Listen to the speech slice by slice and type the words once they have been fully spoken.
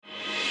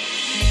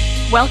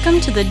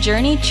Welcome to the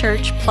Journey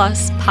Church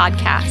Plus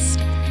podcast.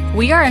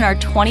 We are in our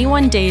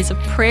 21 days of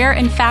prayer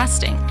and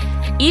fasting.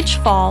 Each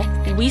fall,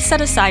 we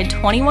set aside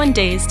 21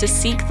 days to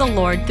seek the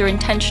Lord through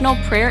intentional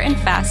prayer and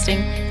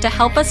fasting to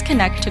help us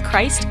connect to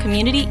Christ,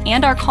 community,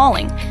 and our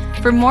calling.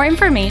 For more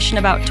information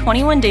about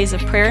 21 days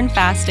of prayer and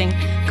fasting,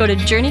 go to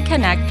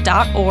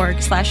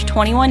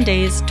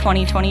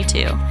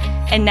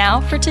journeyconnect.org/21days2022. And now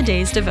for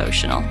today's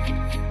devotional.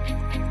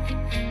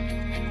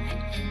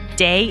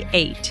 Day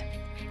 8.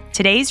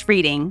 Today's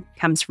reading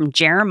comes from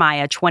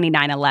Jeremiah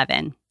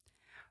 29:11.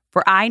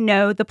 For I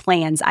know the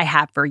plans I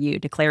have for you,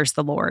 declares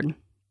the Lord.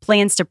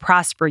 Plans to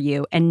prosper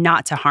you and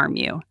not to harm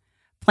you.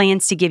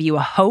 Plans to give you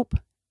a hope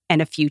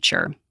and a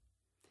future.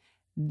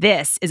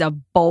 This is a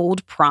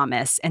bold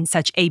promise and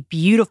such a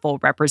beautiful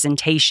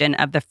representation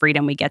of the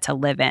freedom we get to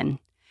live in.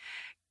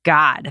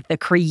 God, the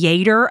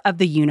creator of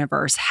the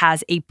universe,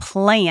 has a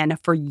plan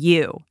for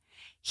you.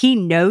 He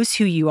knows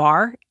who you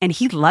are and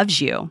he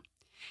loves you.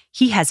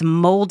 He has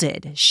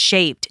molded,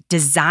 shaped,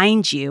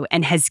 designed you,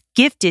 and has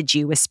gifted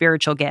you with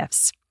spiritual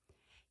gifts.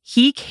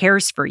 He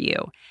cares for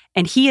you,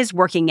 and he is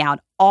working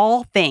out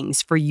all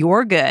things for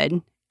your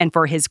good and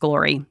for his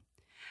glory.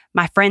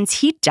 My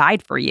friends, he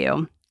died for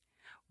you.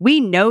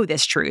 We know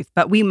this truth,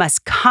 but we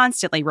must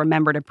constantly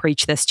remember to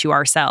preach this to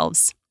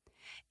ourselves.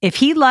 If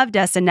he loved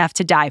us enough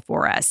to die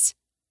for us,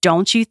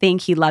 don't you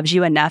think he loves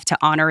you enough to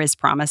honor his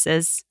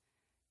promises?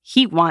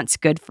 He wants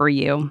good for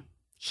you.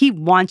 He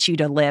wants you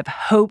to live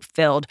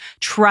hope-filled,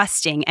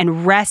 trusting,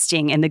 and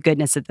resting in the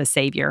goodness of the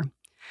Savior.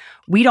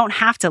 We don't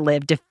have to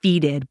live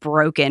defeated,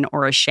 broken,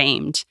 or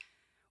ashamed.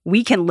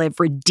 We can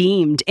live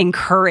redeemed,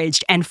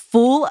 encouraged, and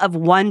full of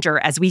wonder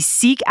as we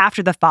seek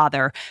after the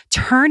Father,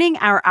 turning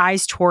our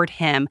eyes toward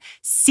him,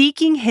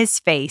 seeking his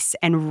face,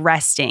 and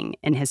resting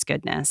in his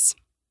goodness.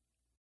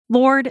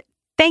 Lord,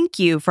 thank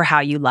you for how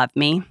you love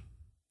me.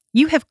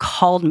 You have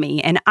called me,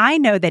 and I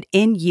know that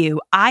in you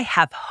I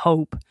have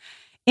hope.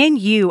 In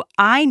you,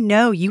 I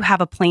know you have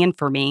a plan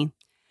for me.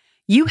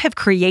 You have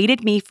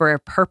created me for a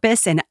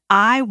purpose, and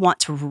I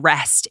want to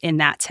rest in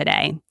that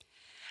today.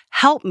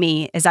 Help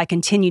me as I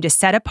continue to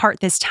set apart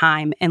this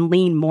time and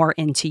lean more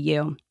into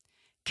you.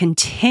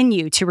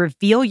 Continue to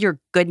reveal your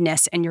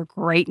goodness and your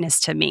greatness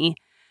to me.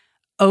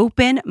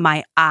 Open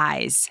my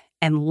eyes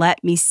and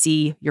let me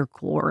see your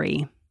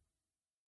glory.